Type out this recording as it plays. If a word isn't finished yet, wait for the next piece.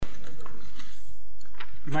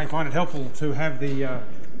You may find it helpful to have the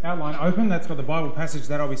outline open. That's got the Bible passage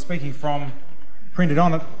that I'll be speaking from printed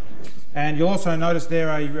on it. And you'll also notice there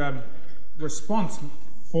a response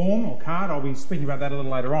form or card. I'll be speaking about that a little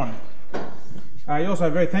later on. You're also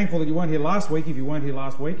very thankful that you weren't here last week, if you weren't here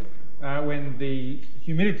last week, when the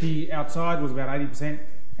humidity outside was about 80%,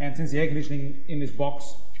 and since the air conditioning in this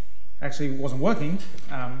box actually wasn't working,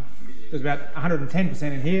 it was about 110%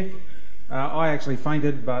 in here. I actually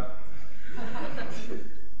fainted, but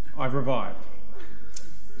I've revived.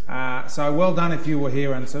 So well done if you were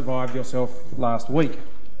here and survived yourself last week.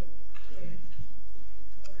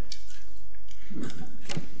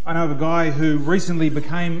 I know of a guy who recently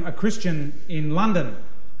became a Christian in London.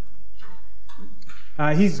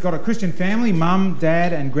 He's got a Christian family, mum,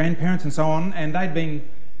 dad and grandparents and so on, and they'd been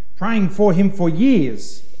praying for him for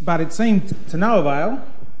years, but it seemed to no avail.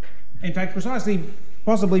 In fact,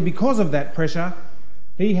 possibly because of that pressure,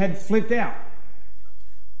 he had flipped out.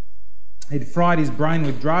 He'd fried his brain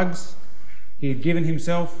with drugs. He had given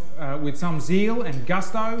himself with some zeal and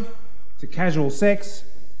gusto to casual sex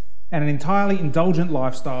and an entirely indulgent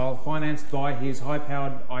lifestyle financed by his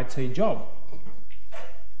high-powered IT job.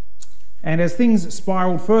 And as things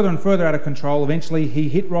spiralled further and further out of control, eventually he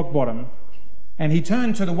hit rock bottom and he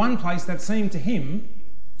turned to the one place that seemed to him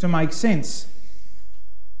to make sense,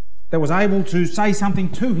 that was able to say something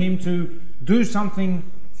to him, to do something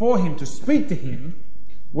for him, to speak to him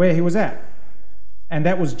where he was at. And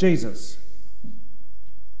that was Jesus.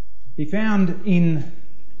 He found in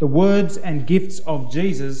the words and gifts of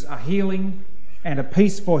Jesus a healing and a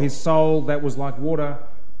peace for his soul that was like water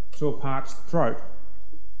to a parched throat.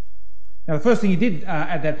 Now, the first thing he did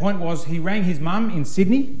at that point was he rang his mum in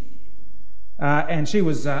Sydney, and she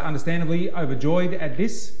was understandably overjoyed at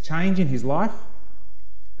this change in his life.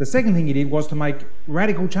 The second thing he did was to make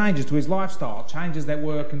radical changes to his lifestyle, changes that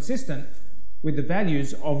were consistent with the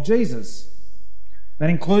values of Jesus.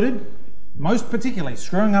 That included, most particularly,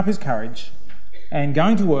 screwing up his courage and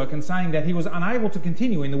going to work and saying that he was unable to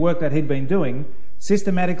continue in the work that he'd been doing,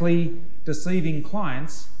 systematically deceiving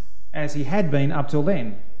clients as he had been up till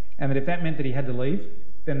then, and that if that meant that he had to leave,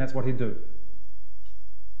 then that's what he'd do.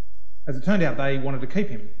 As it turned out, they wanted to keep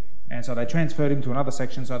him, and so they transferred him to another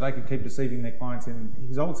section so they could keep deceiving their clients in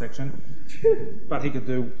his old section, but he could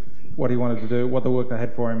do what he wanted to do, what the work they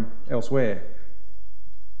had for him elsewhere.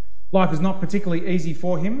 Life is not particularly easy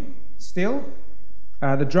for him still.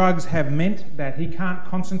 The drugs have meant that he can't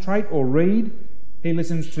concentrate or read. He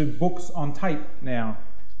listens to books on tape now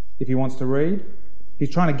if he wants to read. He's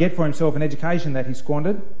trying to get for himself an education that he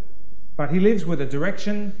squandered, but he lives with a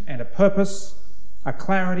direction and a purpose, a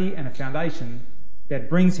clarity and a foundation that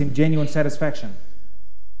brings him genuine satisfaction.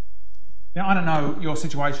 Now, I don't know your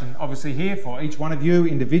situation, obviously, here for each one of you,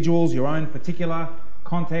 individuals, your own particular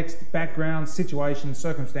context, background, situation,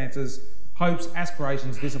 circumstances, hopes,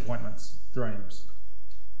 aspirations, disappointments, dreams.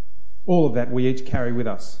 All of that we each carry with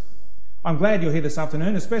us. I'm glad you're here this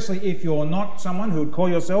afternoon, especially if you're not someone who would call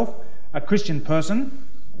yourself a Christian person.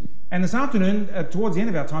 And this afternoon, towards the end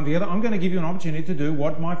of our time together, I'm going to give you an opportunity to do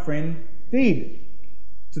what my friend did,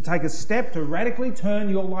 to take a step to radically turn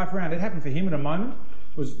your life around. It happened for him in a moment.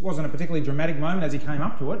 It wasn't a particularly dramatic moment as he came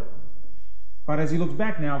up to it. But as he looks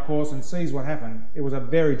back now, of course, and sees what happened, it was a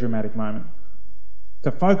very dramatic moment.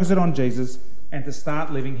 To focus it on Jesus and to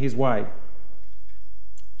start living his way.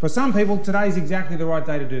 For some people, today is exactly the right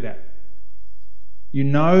day to do that. You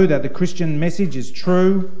know that the Christian message is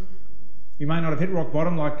true. You may not have hit rock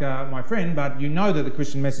bottom like my friend, but you know that the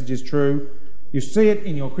Christian message is true. You see it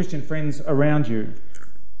in your Christian friends around you.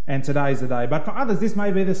 And today's the day. But for others, this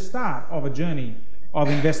may be the start of a journey of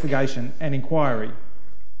investigation and inquiry.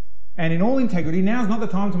 And in all integrity, now's not the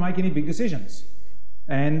time to make any big decisions.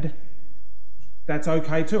 And that's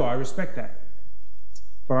okay too. I respect that.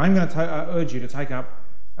 But I'm going to urge you to take up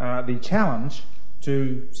the challenge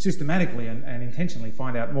to systematically and intentionally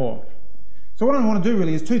find out more. So what I want to do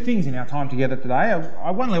really is two things in our time together today.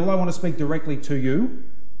 At one level, I want to speak directly to you.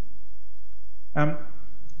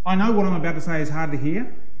 I know what I'm about to say is hard to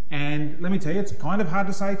hear, and let me tell you, it's kind of hard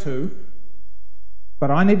to say too, but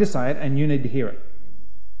I need to say it and you need to hear it.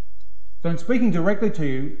 So in speaking directly to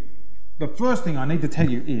you, the first thing I need to tell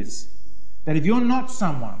you is that if you're not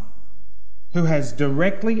someone who has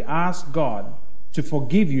directly asked God to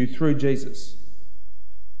forgive you through Jesus,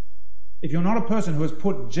 if you're not a person who has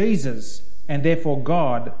put Jesus and therefore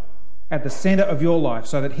God at the centre of your life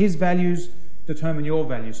so that his values determine your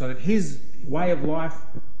values, so that his way of life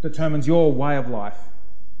determines your way of life,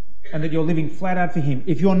 and that you're living flat out for him,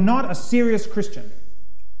 if you're not a serious Christian,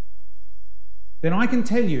 then I can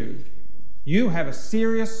tell you, you have a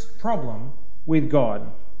serious problem with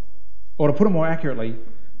God. Or to put it more accurately,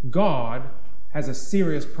 God has a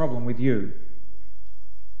serious problem with you.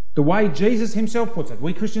 The way Jesus himself puts it,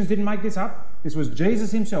 we Christians didn't make this up. This was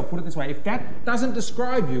Jesus himself put it this way. If that doesn't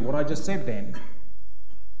describe you, what I just said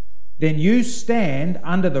then you stand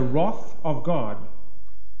under the wrath of God.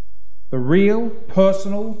 The real,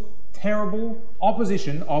 personal, terrible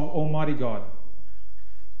opposition of Almighty God.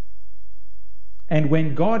 And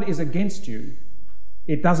when God is against you,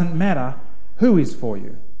 it doesn't matter who is for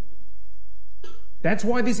you. That's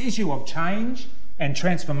why this issue of change and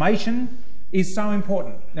transformation is so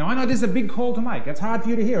important. Now, I know this is a big call to make. It's hard for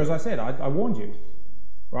you to hear, as I said. I warned you.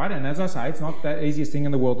 Right? And as I say, it's not the easiest thing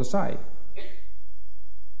in the world to say.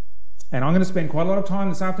 And I'm going to spend quite a lot of time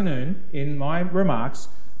this afternoon in my remarks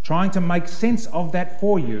trying to make sense of that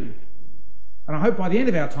for you. And I hope by the end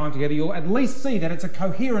of our time together, you'll at least see that it's a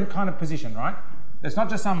coherent kind of position, right? It's not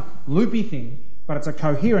just some loopy thing, but it's a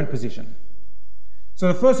coherent position. So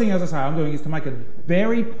the first thing, as I say, I'm doing is to make a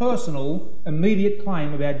very personal, immediate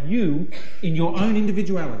claim about you in your own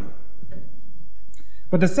individuality.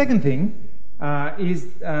 But the second thing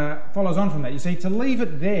follows on from that. You see, to leave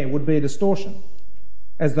it there would be a distortion,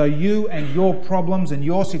 as though you and your problems and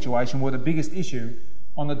your situation were the biggest issue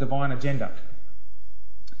on the divine agenda.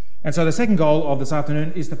 And so the second goal of this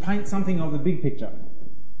afternoon is to paint something of the big picture,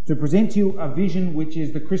 to present to you a vision which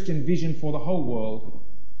is the Christian vision for the whole world,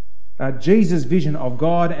 Jesus' vision of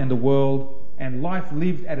God and the world and life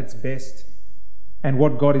lived at its best and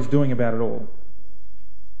what God is doing about it all.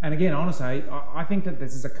 And again, I want to say, I think that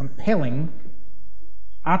this is a compelling,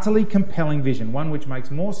 utterly compelling vision, one which makes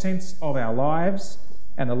more sense of our lives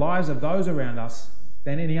and the lives of those around us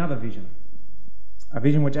than any other vision. A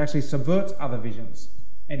vision which actually subverts other visions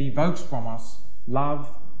and evokes from us love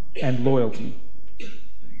and loyalty.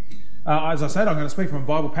 As I said, I'm going to speak from a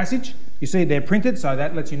Bible passage. You see it there printed, so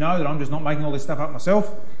that lets you know that I'm just not making all this stuff up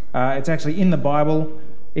myself. It's actually in the Bible.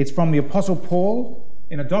 It's from the Apostle Paul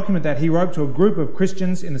in a document that he wrote to a group of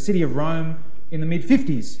Christians in the city of Rome in the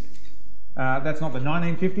mid-50s. That's not the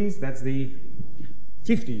 1950s, that's the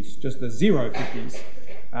 50s, just the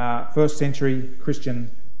 050s. First century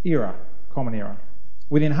Christian era, common era.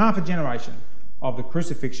 Within half a generation of the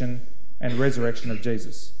crucifixion and resurrection of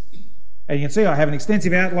Jesus. And you can see I have an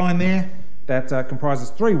extensive outline there that comprises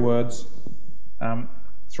 3 words,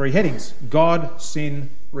 3 headings: God, sin,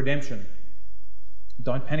 redemption.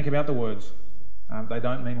 Don't panic about the words. They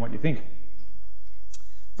don't mean what you think.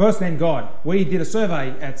 First then, God. We did a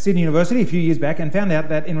survey at Sydney University a few years back and found out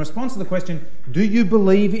that in response to the question, do you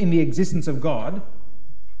believe in the existence of God?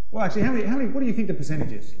 Well, actually, how many? What do you think the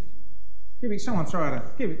percentage is? Someone throw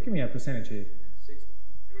out give me a percentage here.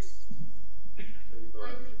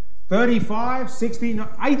 35, 60,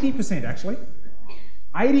 80% actually.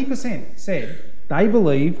 80% said they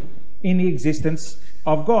believe in the existence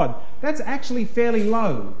of God. That's actually fairly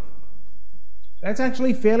low. That's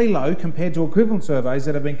actually fairly low compared to equivalent surveys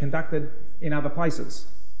that have been conducted in other places.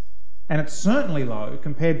 And it's certainly low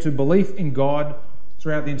compared to belief in God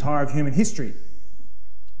throughout the entire of human history.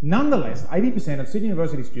 Nonetheless, 80% of Sydney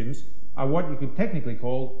University students are what you could technically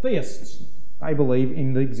call theists. They believe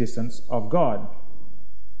in the existence of God.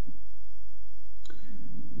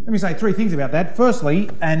 Let me say 3 things about that. Firstly,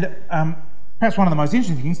 and perhaps one of the most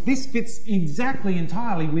interesting things, this fits exactly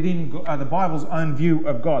entirely within the Bible's own view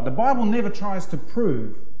of God. The Bible never tries to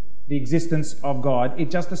prove the existence of God, it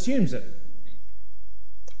just assumes it.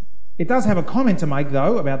 It does have a comment to make,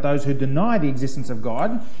 though, about those who deny the existence of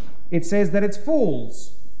God. It says that it's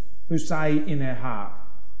fools who say in their heart,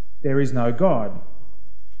 there is no God.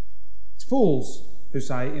 It's fools who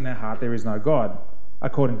say in their heart, there is no God.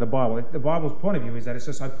 According to the Bible. The Bible's point of view is that it's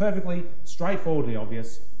just so perfectly, straightforwardly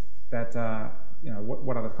obvious that,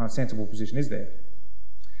 what other kind of sensible position is there?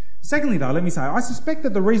 Secondly, though, let me say, I suspect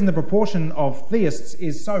that the reason the proportion of theists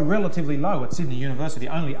is so relatively low at Sydney University,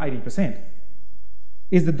 only 80%,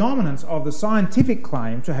 is the dominance of the scientific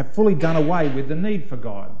claim to have fully done away with the need for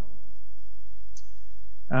God.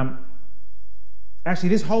 Actually,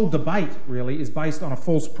 this whole debate really is based on a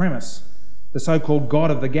false premise. The so-called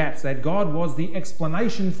God of the gaps, that God was the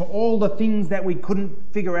explanation for all the things that we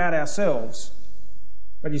couldn't figure out ourselves.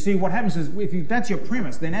 But you see, what happens is, if that's your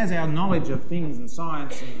premise, then as our knowledge of things and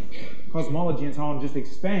science and cosmology and so on just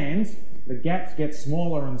expands, the gaps get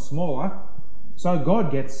smaller and smaller, so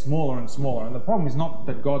God gets smaller and smaller. And the problem is not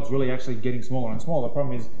that God's really actually getting smaller and smaller. The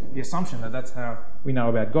problem is the assumption that that's how we know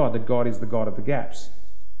about God, that God is the God of the gaps.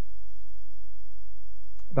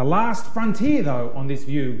 The last frontier, though, on this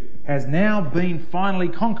view has now been finally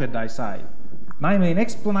conquered, they say. Namely, an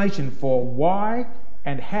explanation for why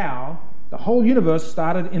and how the whole universe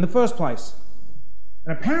started in the first place.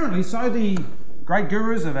 And apparently, so the great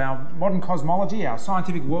gurus of our modern cosmology, our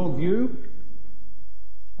scientific worldview,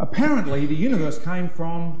 apparently the universe came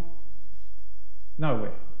from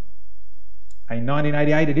nowhere. A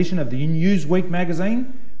 1988 edition of the Newsweek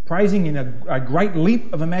magazine, praising in a great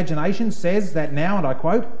leap of imagination, says that now, and I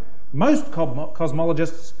quote, most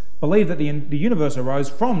cosmologists believe that the universe arose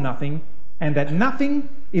from nothing, and that nothing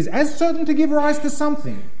is as certain to give rise to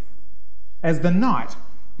something as the night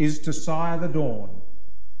is to sire the dawn.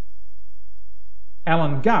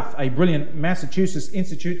 Alan Guth, a brilliant Massachusetts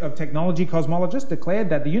Institute of Technology cosmologist, declared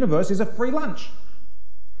that the universe is a free lunch.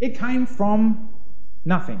 It came from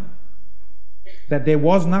nothing. That there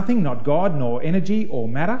was nothing, not God, nor energy or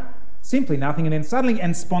matter, simply nothing, and then suddenly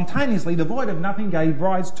and spontaneously the void of nothing gave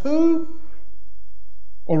rise to,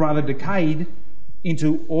 or rather decayed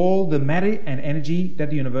into all the matter and energy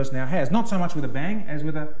that the universe now has. Not so much with a bang as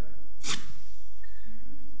with a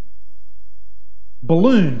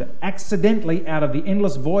ballooned accidentally out of the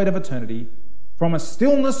endless void of eternity from a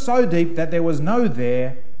stillness so deep that there was no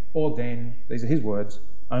there or then, these are his words,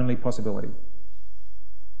 only possibility.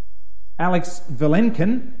 Alex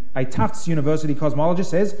Vilenkin, a Tufts University cosmologist,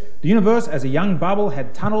 says, the universe as a young bubble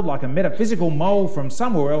had tunnelled like a metaphysical mole from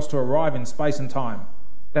somewhere else to arrive in space and time.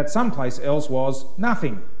 That someplace else was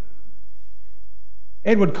nothing.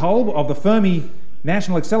 Edward Kolb of the Fermi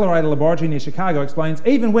National Accelerator Laboratory near Chicago explains,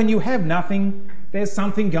 even when you have nothing, there's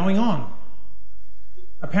something going on.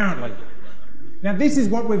 Apparently. Now this is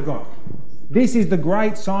what we've got. This is the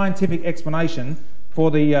great scientific explanation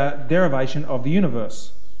for the derivation of the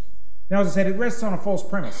universe. Now, as I said, it rests on a false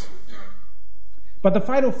premise. But the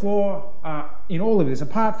fatal flaw in all of this,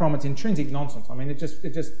 apart from its intrinsic nonsense, I mean,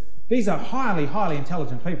 these are highly, highly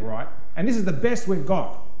intelligent people, right? And this is the best we've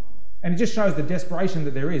got. And it just shows the desperation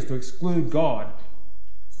that there is to exclude God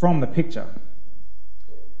from the picture.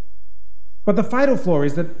 But the fatal flaw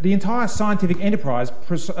is that the entire scientific enterprise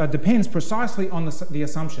depends precisely on the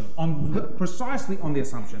assumption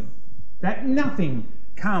that nothing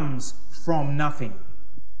comes from nothing.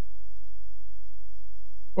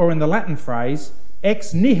 Or in the Latin phrase,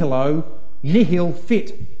 ex nihilo nihil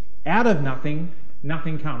fit. Out of nothing,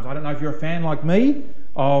 nothing comes. I don't know if you're a fan like me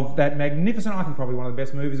of that magnificent, I think probably one of the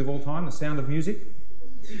best movies of all time, The Sound of Music.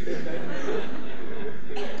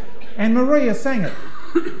 And Maria sang it.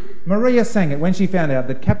 Maria sang it when she found out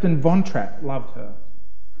that Captain Von Trapp loved her.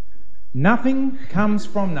 Nothing comes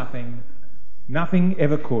from nothing. Nothing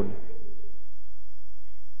ever could.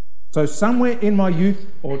 So somewhere in my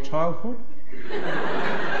youth or childhood,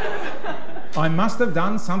 I must have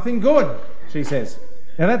done something good, she says.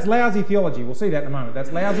 Now that's lousy theology. We'll see that in a moment.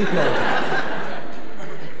 That's lousy theology.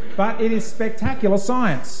 But it is spectacular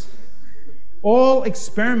science. All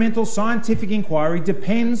experimental scientific inquiry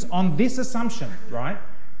depends on this assumption, right?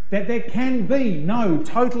 That there can be no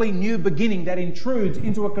totally new beginning that intrudes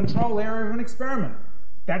into a control area of an experiment.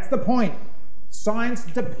 That's the point. Science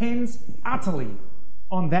depends utterly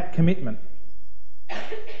on that commitment.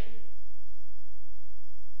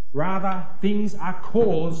 Rather, things are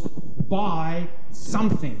caused by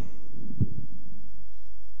something.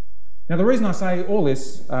 Now, the reason I say all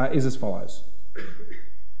this is as follows.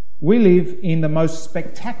 We live in the most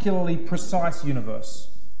spectacularly precise universe,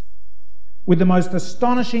 with the most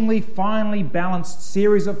astonishingly finely balanced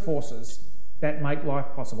series of forces that make life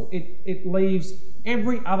possible. It leaves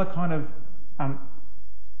every other kind of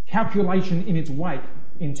calculation in its wake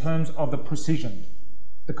in terms of the precision,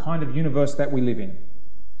 the kind of universe that we live in.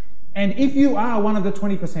 And if you are one of the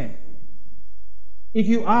 20%,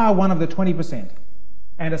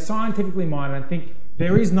 and are scientifically minded and think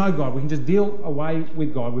there is no God, we can just deal away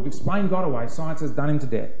with God, we've explained God away, science has done him to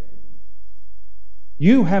death,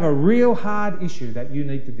 you have a real hard issue that you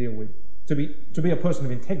need to deal with, to be a person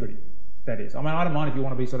of integrity, that is. I mean, I don't mind if you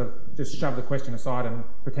want to be sort of just shove the question aside and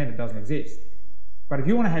pretend it doesn't exist. But if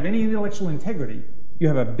you want to have any intellectual integrity, you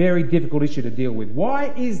have a very difficult issue to deal with.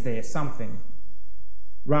 Why is there something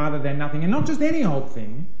rather than nothing? And not just any old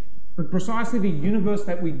thing, but precisely the universe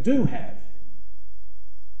that we do have.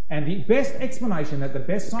 And the best explanation that the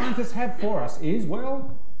best scientists have for us is,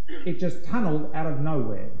 well, it just tunneled out of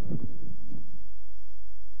nowhere.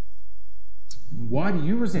 Why do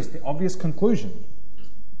you resist the obvious conclusion?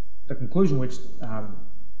 The conclusion which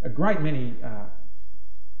a great many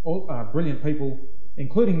brilliant people,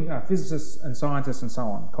 including physicists and scientists and so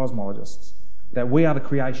on, cosmologists, that we are the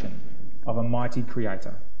creation of a mighty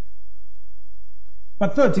creator.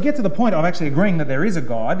 But third, to get to the point of actually agreeing that there is a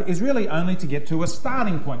God is really only to get to a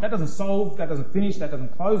starting point. That doesn't solve, that doesn't finish, that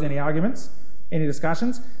doesn't close any arguments, any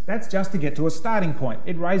discussions. That's just to get to a starting point.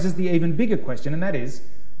 It raises the even bigger question, and that is,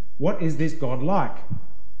 what is this God like?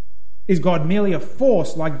 Is God merely a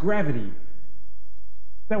force like gravity?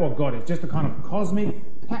 that what God is? Just a kind of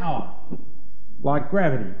cosmic power, like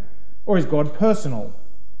gravity? Or is God personal?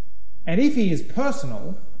 And if he is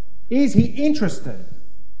personal, is he interested?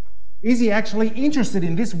 Is he actually interested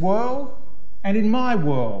in this world and in my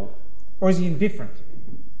world? Or is he indifferent?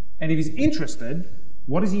 And if he's interested,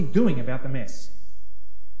 what is he doing about the mess?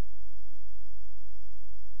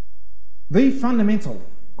 The fundamental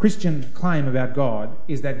Christian claim about God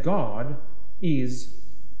is that God is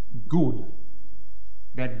good.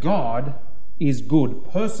 That God is good.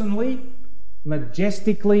 Personally,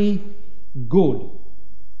 majestically good.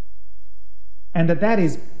 And that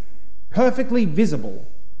is perfectly visible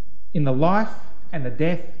in the life and the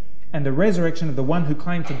death and the resurrection of the one who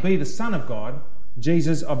claimed to be the Son of God,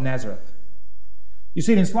 Jesus of Nazareth. You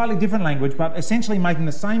see it in slightly different language, but essentially making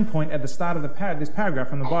the same point at the start of this paragraph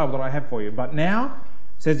from the Bible that I have for you. But now,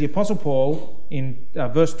 says the Apostle Paul in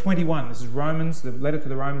verse 21. This is Romans, the letter to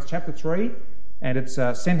the Romans, chapter 3, and it's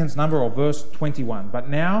sentence number or verse 21. But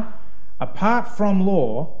now, apart from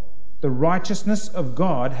law, the righteousness of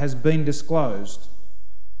God has been disclosed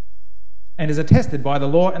and is attested by the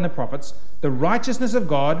law and the prophets, the righteousness of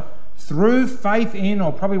God through faith in,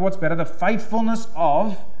 or probably what's better, the faithfulness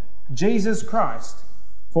of Jesus Christ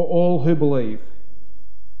for all who believe.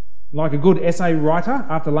 Like a good essay writer,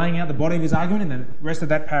 after laying out the body of his argument in the rest of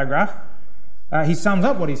that paragraph, he sums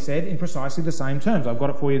up what he said in precisely the same terms. I've got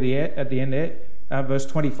it for you there, at the end there, verse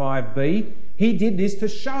 25b. He did this to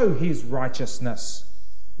show his righteousness.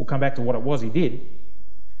 We'll come back to what it was he did.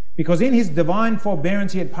 Because in his divine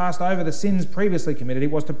forbearance he had passed over the sins previously committed.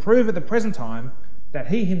 It was to prove at the present time that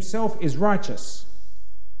he himself is righteous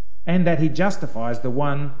and that he justifies the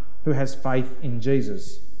one who has faith in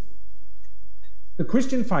Jesus. The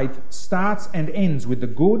Christian faith starts and ends with the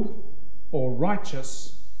good or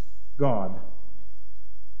righteous God.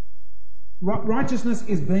 Righteousness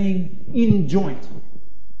is being in joint,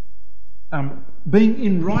 being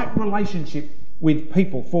in right relationship with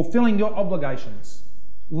people, fulfilling your obligations,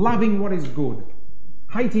 loving what is good,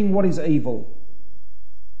 hating what is evil,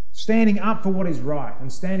 standing up for what is right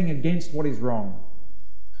and standing against what is wrong,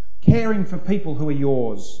 caring for people who are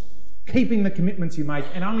yours, keeping the commitments you make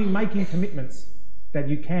and only making commitments that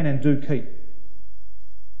you can and do keep.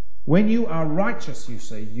 When you are righteous, you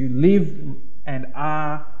see, you live and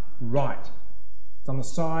are right. It's on the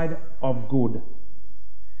side of good.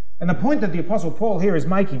 And the point that the Apostle Paul here is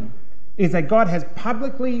making is that God has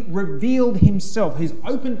publicly revealed himself. He's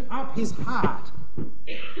opened up his heart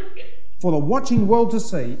for the watching world to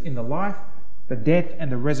see in the life, the death,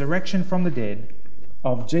 and the resurrection from the dead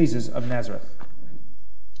of Jesus of Nazareth.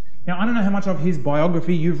 Now, I don't know how much of his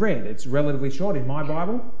biography you've read. It's relatively short in my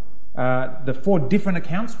Bible. The 4 different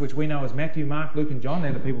accounts, which we know as Matthew, Mark, Luke, and John,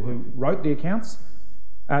 they're the people who wrote the accounts,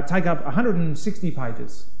 take up 160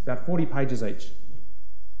 pages, about 40 pages each.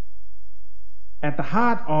 At the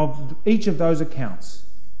heart of each of those accounts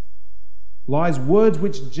lies words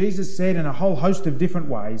which Jesus said in a whole host of different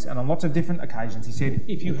ways and on lots of different occasions. He said,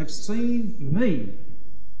 "If you have seen me,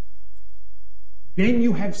 then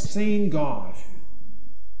you have seen God.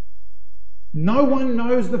 No one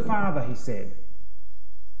knows the Father," he said,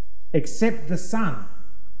 "except the Son,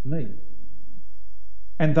 me,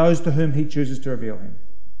 and those to whom he chooses to reveal him."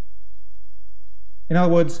 In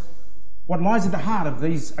other words, what lies at the heart of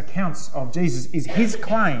these accounts of Jesus is his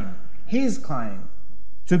claim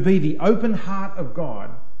to be the open heart of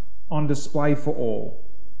God on display for all.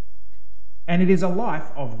 And it is a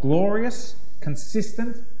life of glorious,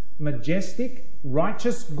 consistent, majestic,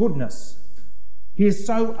 righteous goodness. He is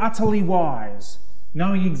so utterly wise,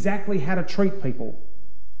 knowing exactly how to treat people,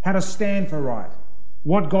 how to stand for right,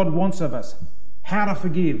 what God wants of us, how to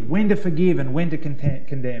forgive and when to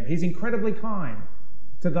condemn. He's incredibly kind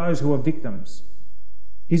to those who are victims.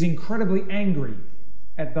 He's incredibly angry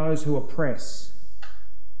at those who oppress.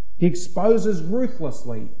 He exposes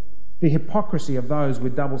ruthlessly the hypocrisy of those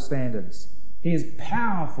with double standards. He is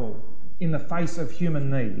powerful in the face of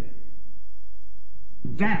human need.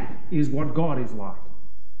 That is what God is like,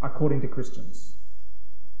 according to Christians.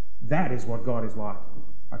 That is what God is like,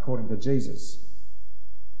 according to Jesus.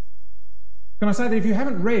 Can I say that if you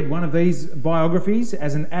haven't read one of these biographies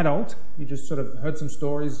as an adult, you just sort of heard some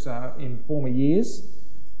stories in former years,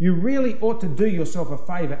 you really ought to do yourself a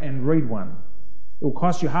favour and read one. It will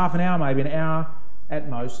cost you half an hour, maybe an hour at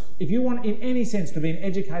most. If you want, in any sense, to be an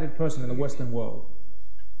educated person in the Western world,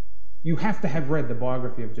 you have to have read the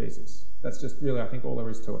biography of Jesus. That's just really, I think, all there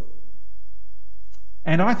is to it.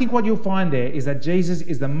 And I think what you'll find there is that Jesus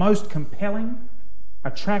is the most compelling,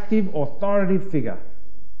 attractive, authoritative figure,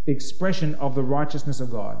 the expression of the righteousness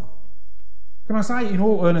of God. Can I say in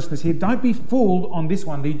all earnestness here, don't be fooled on this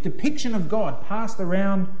one. The depiction of God passed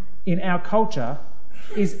around in our culture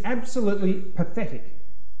is absolutely pathetic.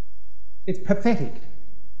 It's pathetic.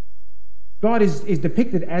 God is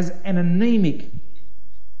depicted as an anemic,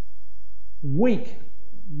 weak,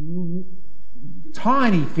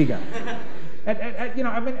 tiny figure.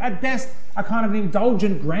 At best, a kind of an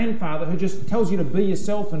indulgent grandfather who just tells you to be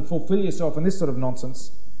yourself and fulfill yourself and this sort of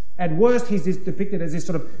nonsense. At worst, he's depicted as this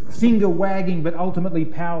sort of finger-wagging but ultimately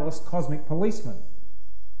powerless cosmic policeman.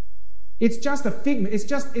 It's just a figment. It's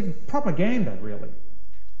propaganda, really.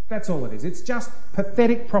 That's all it is. It's just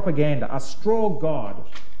pathetic propaganda, a straw God.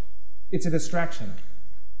 It's a distraction.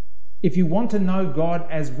 If you want to know God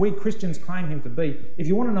as we Christians claim him to be, if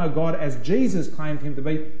you want to know God as Jesus claimed him to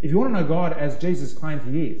be, if you want to know God as Jesus claimed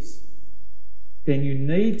he is, then you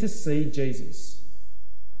need to see Jesus.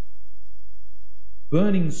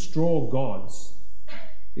 Burning straw gods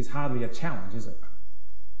is hardly a challenge, is it?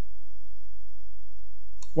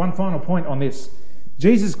 One final point on this.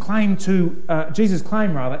 Jesus' claim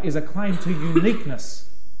is a claim to uniqueness.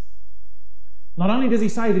 Not only does he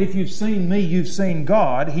say that if you've seen me, you've seen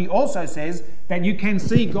God, he also says that you can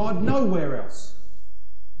see God nowhere else.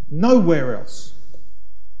 Nowhere else.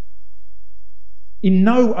 In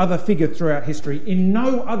no other figure throughout history, in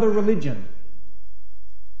no other religion.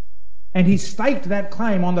 And he staked that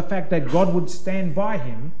claim on the fact that God would stand by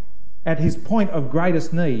him at his point of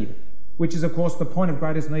greatest need, which is, of course, the point of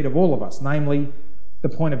greatest need of all of us, namely the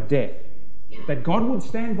point of death. That God would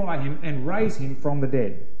stand by him and raise him from the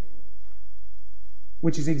dead,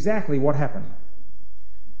 which is exactly what happened.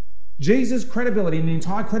 Jesus' credibility and the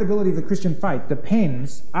entire credibility of the Christian faith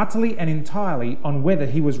depends utterly and entirely on whether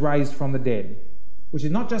he was raised from the dead, which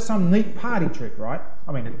is not just some neat party trick, right?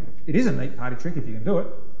 I mean, it is a neat party trick if you can do it,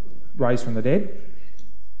 raised from the dead.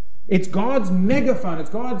 It's God's megaphone, it's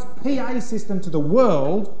God's PA system to the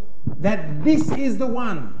world that this is the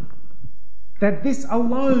one, that this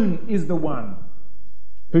alone is the one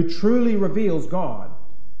who truly reveals God,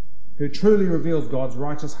 who truly reveals God's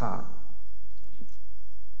righteous heart.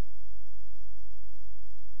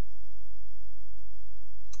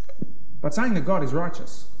 But saying that God is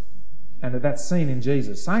righteous and that that's seen in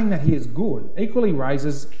Jesus, saying that he is good, equally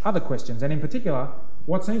raises other questions, and in particular,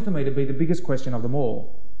 what seems to me to be the biggest question of them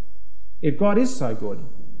all. If God is so good,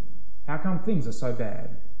 how come things are so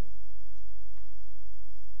bad?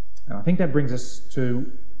 And I think that brings us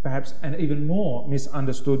to perhaps an even more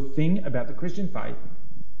misunderstood thing about the Christian faith,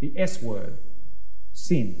 the S word,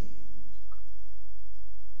 sin.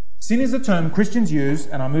 Sin is the term Christians use,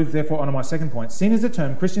 and I move therefore on to my second point. Sin is the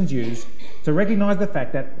term Christians use to recognise the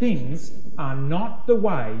fact that things are not the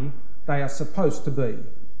way they are supposed to be.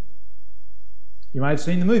 You may have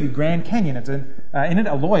seen the movie Grand Canyon. In it,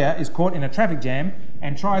 a lawyer is caught in a traffic jam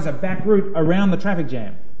and tries a back route around the traffic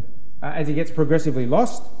jam. As he gets progressively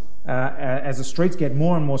lost, as the streets get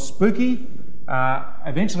more and more spooky,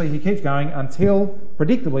 eventually he keeps going until,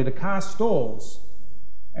 predictably, the car stalls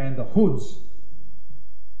and the hoods,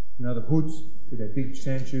 you know, the hoods with their big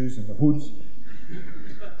sand shoes and the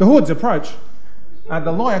hoods approach.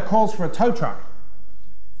 The lawyer calls for a tow truck,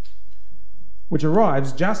 which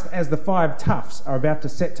arrives just as the five toughs are about to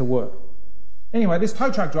set to work. Anyway, this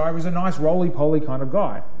tow truck driver is a nice roly-poly kind of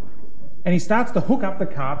guy. And he starts to hook up the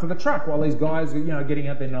car to the truck while these guys are, getting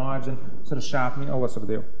out their knives and sort of sharpening, all that sort of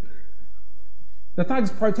deal. The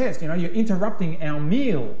thugs protest, you're interrupting our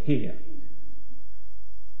meal here.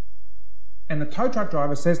 And the tow truck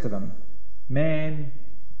driver says to them, "Man,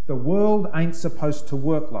 the world ain't supposed to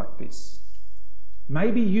work like this.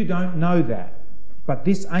 Maybe you don't know that, but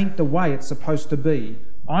this ain't the way it's supposed to be.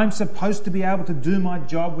 I'm supposed to be able to do my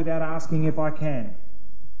job without asking if I can.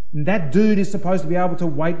 And that dude is supposed to be able to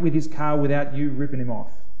wait with his car without you ripping him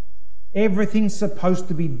off. Everything's supposed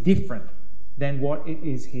to be different than what it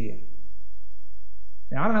is here."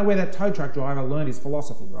 Now, I don't know where that tow truck driver learned his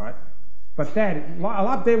philosophy, right? But that,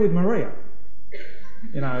 up there with Maria,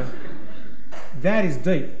 that is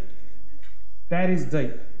deep. That is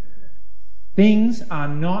deep. Things are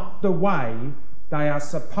not the way they are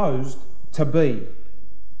supposed to be.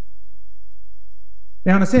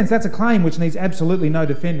 Now, in a sense, that's a claim which needs absolutely no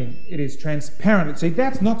defending. It is transparent. See,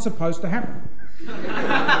 that's not supposed to happen.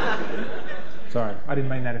 Sorry, I didn't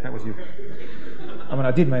mean that if that was you. I mean,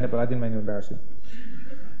 I did mean it, but I didn't mean to embarrass you.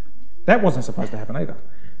 That wasn't supposed to happen either.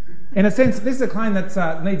 In a sense, this is a claim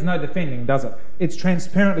that needs no defending, does it? It's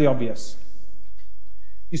transparently obvious.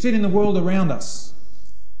 You see it in the world around us.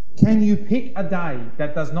 Can you pick a day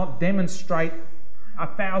that does not demonstrate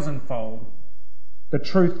 1,000-fold the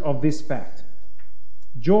truth of this fact?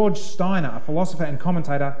 George Steiner, a philosopher and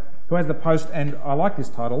commentator who has the post, and I like this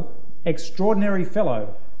title, extraordinary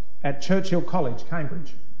fellow at Churchill College,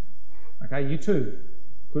 Cambridge. Okay, you too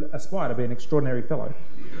could aspire to be an extraordinary fellow.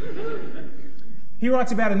 He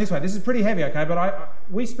writes about it in this way. This is pretty heavy, okay, but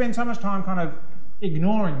we spend so much time kind of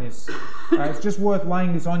ignoring this. It's just worth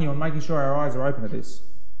laying this on you and making sure our eyes are open to this.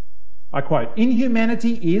 I quote,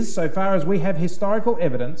 "Inhumanity is, so far as we have historical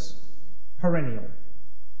evidence, perennial."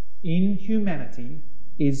 Inhumanity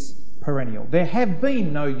is perennial. There have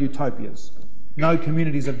been no utopias, no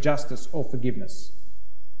communities of justice or forgiveness.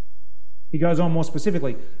 He goes on more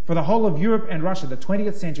specifically, "For the whole of Europe and Russia, the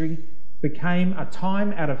 20th century became a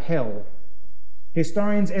time out of hell.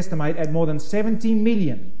 Historians estimate at more than 70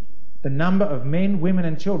 million the number of men, women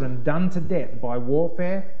and children done to death by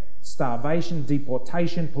warfare, starvation,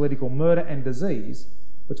 deportation, political murder and disease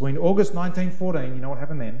between August 1914, you know what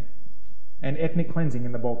happened then, and ethnic cleansing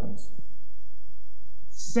in the Balkans.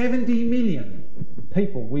 70 million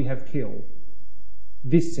people we have killed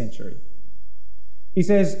this century." He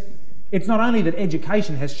says, "It's not only that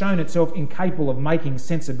education has shown itself incapable of making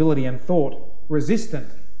sensibility and thought resistant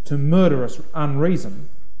to murderous unreason.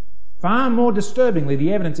 Far more disturbingly,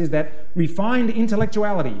 the evidence is that refined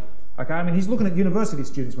intellectuality," okay, I mean, he's looking at university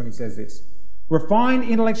students when he says this, "refined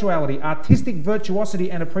intellectuality, artistic virtuosity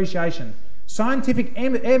and appreciation, scientific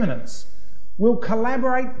eminence will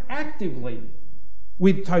collaborate actively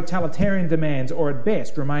with totalitarian demands or at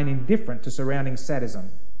best remain indifferent to surrounding sadism."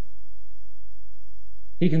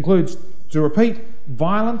 He concludes, to repeat,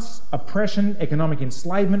 "Violence, oppression, economic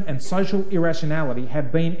enslavement and social irrationality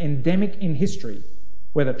have been endemic in history,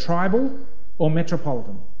 whether tribal or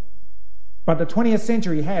metropolitan. But the 20th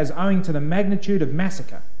century has, owing to the magnitude of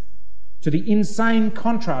massacre, to the insane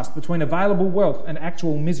contrast between available wealth and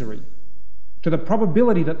actual misery, to the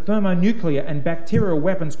probability that thermonuclear and bacterial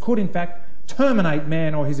weapons could in fact terminate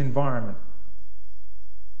man or his environment.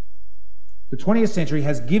 The 20th century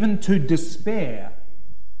has given to despair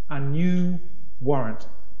a new warrant,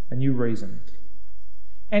 a new reason.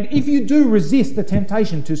 And if you do resist the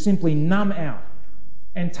temptation to simply numb out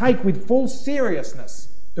and take with full seriousness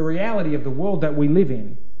the reality of the world that we live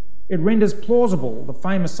in, it renders plausible the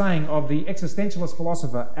famous saying of the existentialist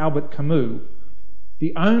philosopher Albert Camus,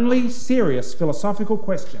 'The only serious philosophical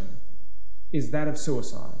question is that of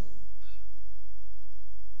suicide.'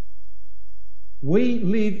 We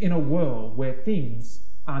live in a world where things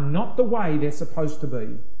are not the way they're supposed to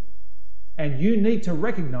be. And you need to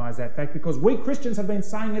recognise that fact, because we Christians have been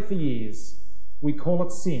saying it for years. We call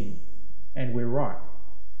it sin, and we're right.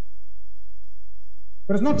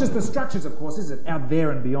 But it's not just the structures, of course, is it? Out there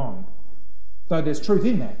and beyond. Though there's truth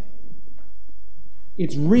in that.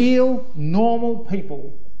 It's real, normal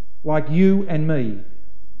people like you and me.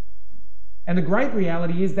 And the great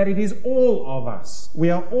reality is that it is all of us. We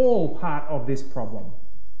are all part of this problem,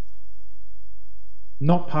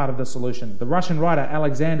 not part of the solution. The Russian writer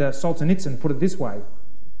Alexander Solzhenitsyn put it this way: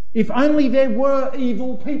 "If only there were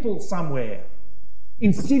evil people somewhere,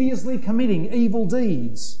 insidiously committing evil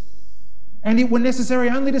deeds, and it were necessary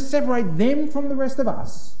only to separate them from the rest of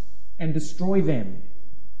us and destroy them.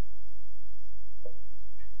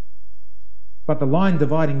 But the line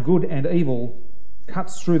dividing good and evil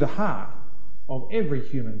cuts through the heart of every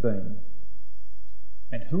human being.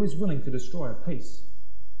 And who is willing to destroy a piece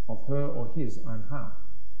of her or his own heart?"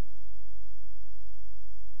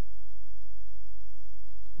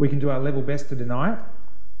 We can do our level best to deny it,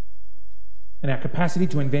 and our capacity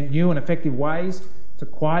to invent new and effective ways to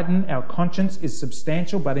quieten our conscience is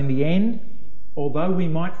substantial, but in the end, although we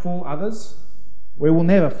might fool others, we will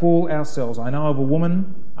never fool ourselves. I know of a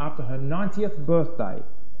woman after her 90th birthday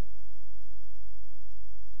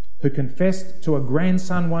who confessed to a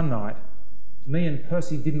grandson one night, "Me and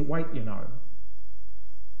Percy didn't wait, you know."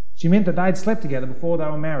 She meant that they'd slept together before they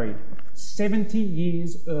were married, 70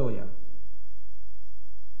 years earlier.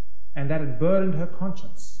 And that had burdened her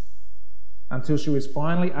conscience until she was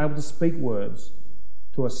finally able to speak words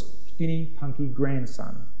to a skinny, punky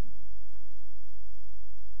grandson.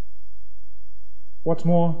 What's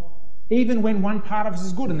more, even when one part of us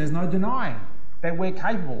is good, and there's no denying that we're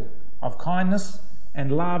capable of kindness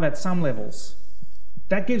and love at some levels,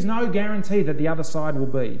 that gives no guarantee that the other side will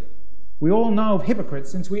be. We all know of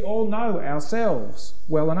hypocrites, since we all know ourselves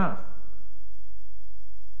well enough.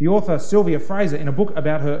 The author Sylvia Fraser, in a book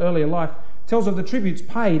about her earlier life, tells of the tributes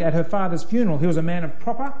paid at her father's funeral. He was a man of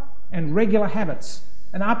proper and regular habits,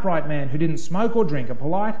 an upright man who didn't smoke or drink, a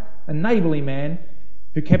polite and neighbourly man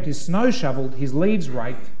who kept his snow shovelled, his leaves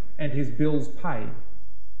raked and his bills paid.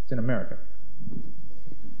 It's in America.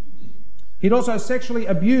 He'd also sexually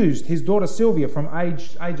abused his daughter Sylvia from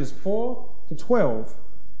ages 4 to 12,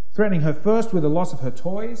 threatening her first with the loss of her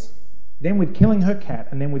toys then with killing her cat,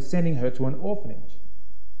 and then with sending her to an orphanage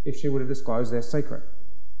if she were to disclose their secret.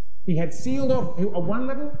 He had sealed off, at one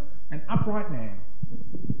level, an upright man,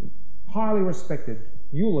 highly respected,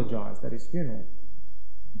 eulogized at his funeral.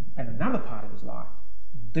 And another part of his life,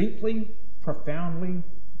 deeply, profoundly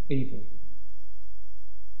evil.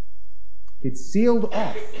 He'd sealed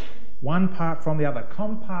off one part from the other,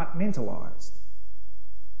 compartmentalized.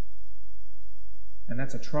 And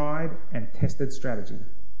that's a tried and tested strategy.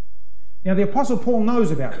 Now, the Apostle Paul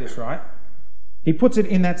knows about this, right? He puts it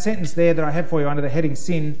in that sentence there that I have for you under the heading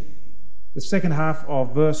Sin, the second half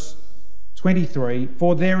of verse 23.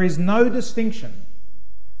 For there is no distinction,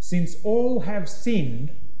 since all have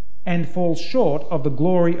sinned and fall short of the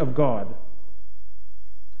glory of God.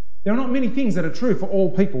 There are not many things that are true for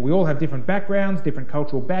all people. We all have different backgrounds, different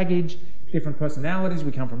cultural baggage, different personalities.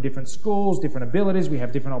 We come from different schools, different abilities. We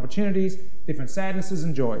have different opportunities, different sadnesses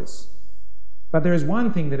and joys. But there is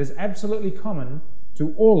one thing that is absolutely common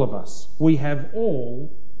to all of us. We have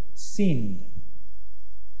all sinned.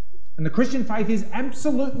 And the Christian faith is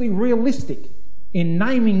absolutely realistic in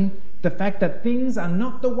naming the fact that things are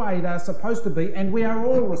not the way they are supposed to be, and we are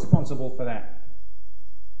all responsible for that.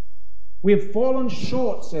 We have fallen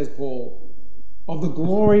short, says Paul, of the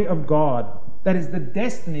glory of God. That is the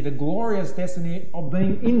destiny, the glorious destiny of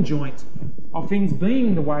being in joint, of things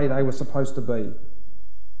being the way they were supposed to be.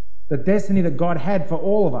 The destiny that God had for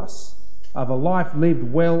all of us, of a life lived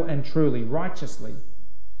well and truly, righteously,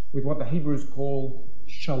 with what the Hebrews call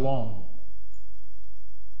shalom.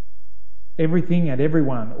 Everything and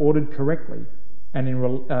everyone ordered correctly and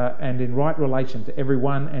in right relation to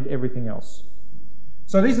everyone and everything else.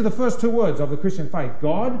 So these are the first two words of the Christian faith.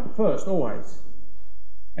 God first, always.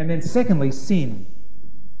 And then secondly, sin.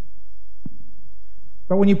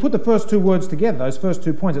 But when you put the first two words together, those first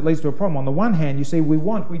 2 points, it leads to a problem. On the one hand, you see,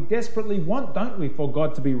 we desperately want, don't we, for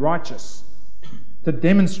God to be righteous, to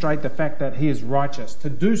demonstrate the fact that he is righteous, to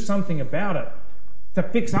do something about it, to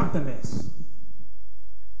fix up the mess.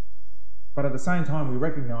 But at the same time, we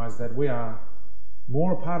recognise that we are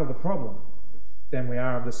more a part of the problem than we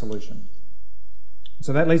are of the solution.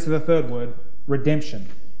 So that leads to the third word, redemption.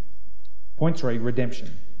 Point 3,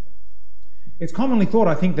 redemption. It's commonly thought,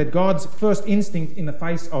 I think, that God's first instinct in the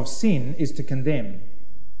face of sin is to condemn.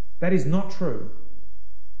 That is not true.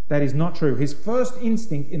 That is not true. His first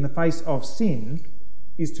instinct in the face of sin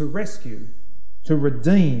is to rescue, to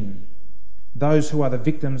redeem those who are the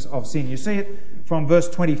victims of sin. You see it from verse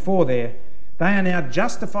 24 there. They are now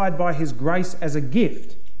justified by his grace as a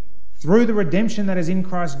gift through the redemption that is in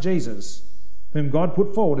Christ Jesus, whom God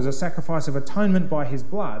put forward as a sacrifice of atonement by his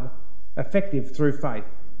blood, effective through faith.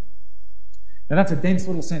 Now that's a dense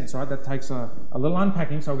little sentence, right? That takes a little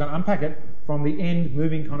unpacking, so we're going to unpack it from the end,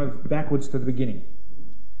 moving kind of backwards to the beginning.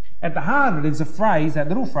 At the heart of it is a phrase, that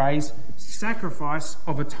little phrase, sacrifice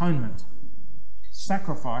of atonement.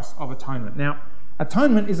 Sacrifice of atonement. Now,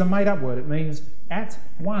 atonement is a made-up word. It means at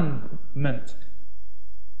one-ment.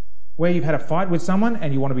 Where you've had a fight with someone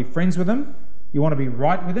and you want to be friends with them, you want to be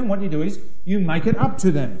right with them, what you do is you make it up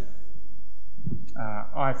to them.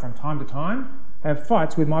 I, from time to time, have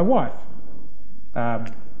fights with my wife.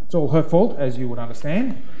 It's all her fault, as you would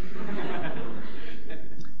understand.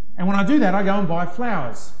 And when I do that, I go and buy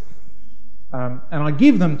flowers. And I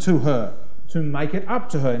give them to her to make it up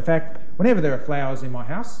to her. In fact, whenever there are flowers in my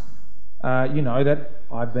house, you know that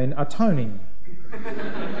I've been atoning.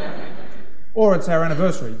 Or it's our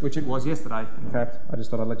anniversary, which it was yesterday. In fact, I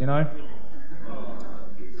just thought I'd let you know.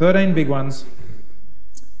 13 big ones.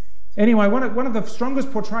 Anyway, one of the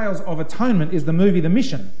strongest portrayals of atonement is the movie The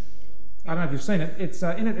Mission. I don't know if you've seen it. It's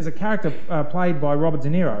in it is a character played by Robert De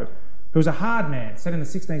Niro, who was a hard man, set in the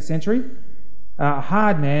 16th century. A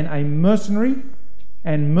hard man, a mercenary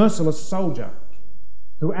and merciless soldier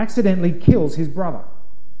who accidentally kills his brother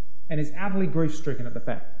and is utterly grief-stricken at the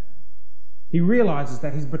fact. He realises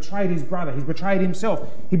that he's betrayed his brother, he's betrayed himself,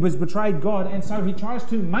 he has betrayed God, and so he tries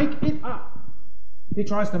to make it up. He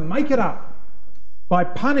tries to make it up by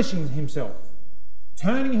punishing himself,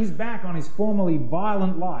 turning his back on his formerly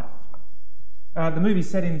violent life. The movie's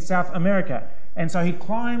set in South America, and so he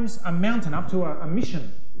climbs a mountain up to a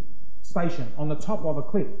mission station on the top of a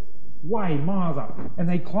cliff, way miles up, and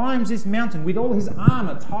he climbs this mountain with all his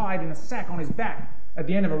armour tied in a sack on his back at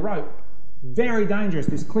the end of a rope. Very dangerous.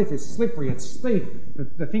 This cliff is slippery, it's steep,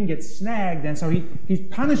 the thing gets snagged, and so he's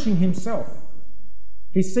punishing himself.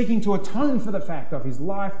 He's seeking to atone for the fact of his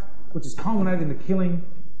life, which has culminated in the killing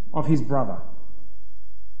of his brother.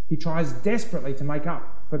 He tries desperately to make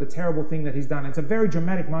up for the terrible thing that he's done. It's a very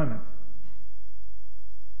dramatic moment.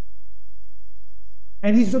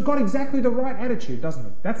 And he's got exactly the right attitude, doesn't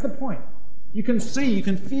he? That's the point. You can see, you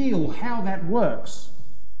can feel how that works,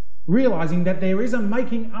 realizing that there is a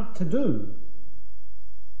making up to do.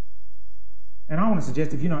 And I want to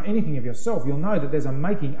suggest, if you know anything of yourself, you'll know that there's a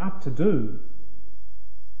making up to do.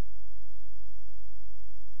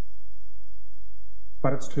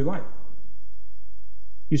 But it's too late.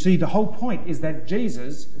 You see, the whole point is that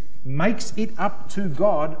Jesus makes it up to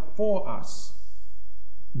God for us.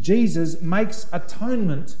 Jesus makes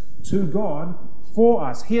atonement to God for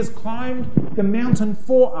us. He has climbed the mountain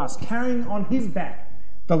for us, carrying on his back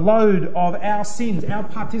the load of our sins, our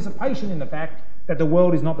participation in the fact that the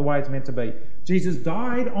world is not the way it's meant to be. Jesus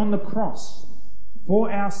died on the cross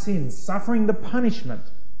for our sins, suffering the punishment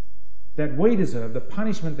that we deserve, the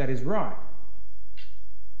punishment that is right,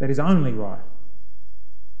 that is only right.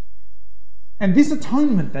 And this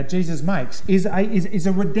atonement that Jesus makes is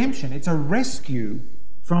a redemption. It's a rescue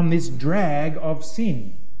from this drag of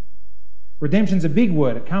sin. Redemption's a big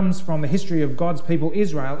word. It comes from the history of God's people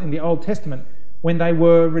Israel in the Old Testament, when they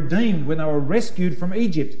were redeemed, when they were rescued from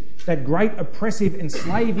Egypt, that great oppressive,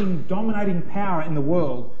 enslaving, dominating power in the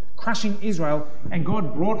world, crushing Israel, and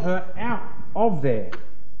God brought her out of there.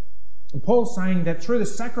 And Paul's saying that through the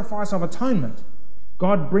sacrifice of atonement,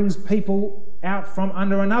 God brings people out from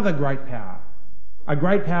under another great power. A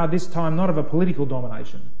great power this time not of a political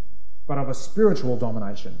domination, but of a spiritual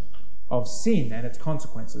domination, of sin and its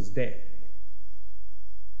consequences, death.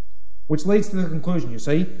 Which leads to the conclusion, you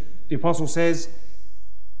see. The apostle says,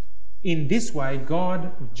 in this way,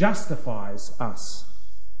 God justifies us.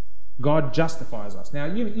 God justifies us. Now,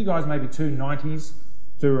 you guys may be too 90s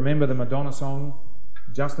to remember the Madonna song,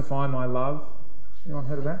 Justify My Love. Anyone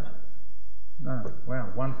heard of that? No.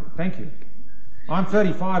 Wow. Thank you. I'm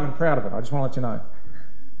 35 and proud of it. I just want to let you know.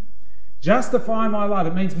 Justify my love.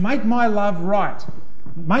 It means make my love right.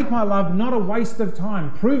 Make my love not a waste of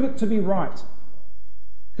time. Prove it to be right.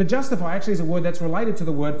 To justify actually is a word that's related to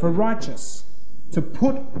the word for righteous. To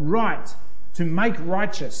put right, to make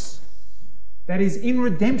righteous. That is in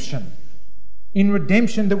redemption. In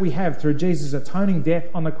redemption that we have through Jesus' atoning death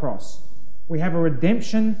on the cross. We have a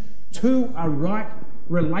redemption to a right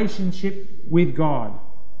relationship with God.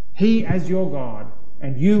 He as your God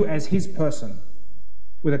and you as his person,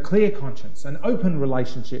 with a clear conscience, an open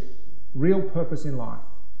relationship, real purpose in life.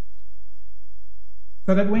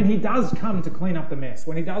 So that when he does come to clean up the mess,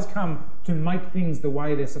 when he does come to make things the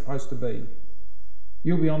way they're supposed to be,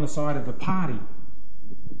 you'll be on the side of the party,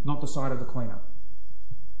 not the side of the cleanup.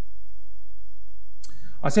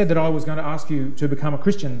 I said that I was going to ask you to become a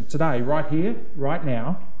Christian today, right here, right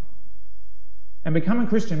now. And becoming a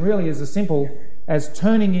Christian really is as simple as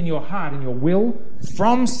turning in your heart and your will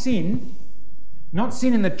from sin, not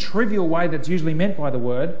sin in the trivial way that's usually meant by the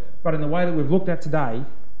word, but in the way that we've looked at today,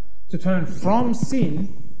 to turn from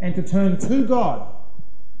sin and to turn to God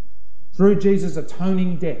through Jesus'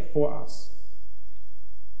 atoning death for us.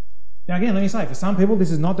 Now again, let me say, for some people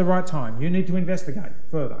this is not the right time. You need to investigate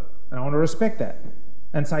further, and I want to respect that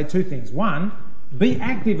and say two things. One, be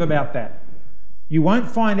active about that. You won't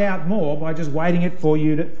find out more by just waiting for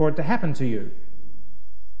it to happen to you.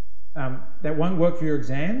 That won't work for your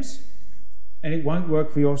exams, and it won't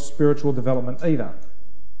work for your spiritual development either.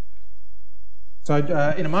 So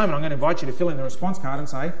in a moment, I'm going to invite you to fill in the response card and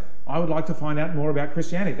say, I would like to find out more about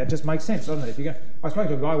Christianity. That just makes sense, doesn't it? I spoke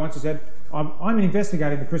to a guy once who said, I'm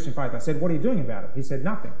investigating the Christian faith. I said, what are you doing about it? He said,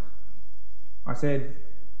 nothing. I said,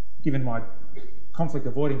 given my conflict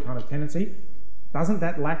avoiding kind of tendency, doesn't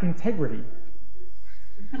that lack integrity?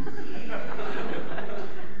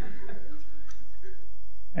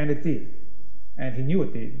 And it did. And he knew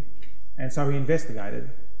it did. And so he investigated,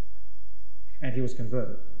 and he was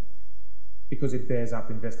converted, because it bears up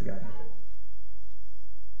investigating.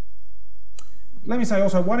 Let me say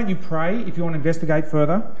also, why don't you pray if you want to investigate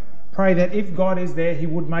further? Pray that if God is there, he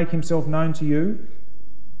would make himself known to you.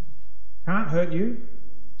 Can't hurt you.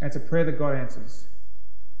 And it's a prayer that God answers.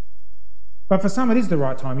 But for some, it is the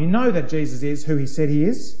right time. You know that Jesus is who he said he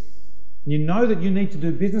is. You know that you need to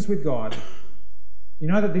do business with God. You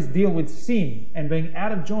know that this deal with sin and being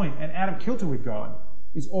out of joint and out of kilter with God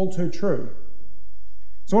is all too true.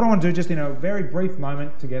 So what I want to do just in a very brief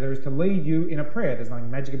moment together is to lead you in a prayer. There's nothing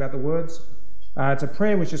magic about the words. It's a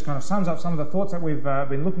prayer which just kind of sums up some of the thoughts that we've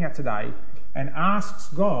been looking at today and asks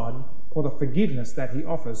God for the forgiveness that he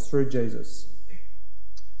offers through Jesus.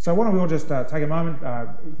 So why don't we all just take a moment,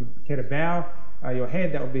 if you care to bow your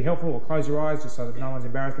head, that would be helpful, or close your eyes just so that no one's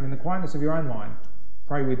embarrassed, and in the quietness of your own mind,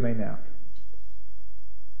 pray with me now.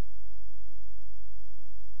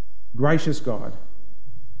 Gracious God,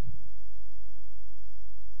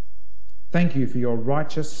 thank you for your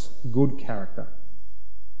righteous, good character.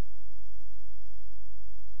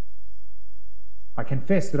 I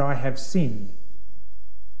confess that I have sinned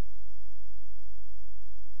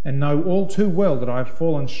and know all too well that I have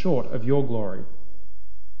fallen short of your glory.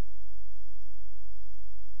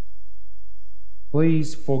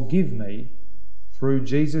 Please forgive me through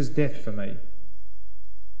Jesus' death for me.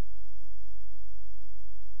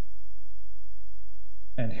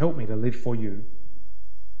 And help me to live for you.